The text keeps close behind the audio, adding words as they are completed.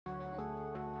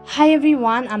Hi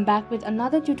everyone, I'm back with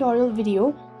another tutorial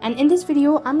video, and in this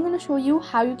video I'm going to show you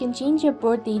how you can change your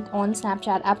birth date on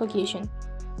Snapchat application.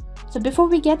 So before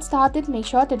we get started, make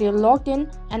sure that you're logged in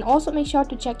and also make sure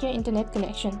to check your internet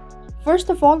connection. First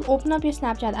of all, open up your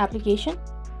Snapchat application.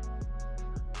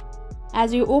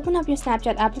 As you open up your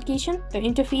Snapchat application, the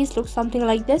interface looks something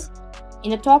like this.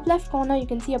 In the top left corner you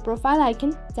can see a profile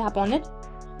icon, tap on it.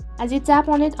 As you tap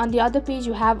on it, on the other page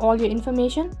you have all your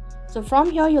information. So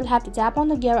from here you'll have to tap on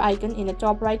the gear icon in the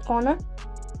top right corner.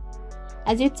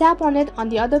 As you tap on it, on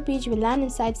the other page you will land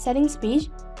inside settings page.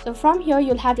 So from here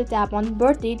you'll have to tap on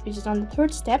birth date, which is on the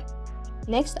third step.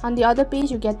 Next, on the other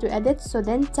page you get to edit, so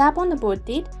then tap on the birth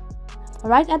date.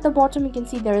 Right at the bottom you can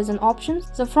see there is an option.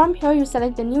 So from here you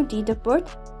select the new date of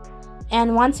birth,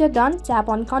 and once you're done, tap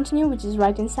on continue, which is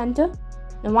right in center.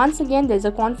 And once again there's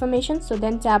a confirmation, so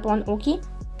then tap on OK.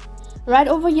 Right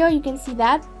over here you can see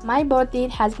that my birth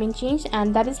date has been changed,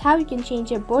 and that is how you can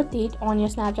change your birth date on your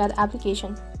Snapchat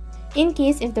application. In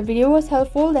case if the video was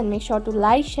helpful, then make sure to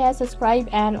like, share, subscribe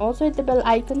and also hit the bell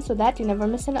icon so that you never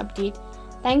miss an update.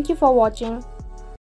 Thank you for watching.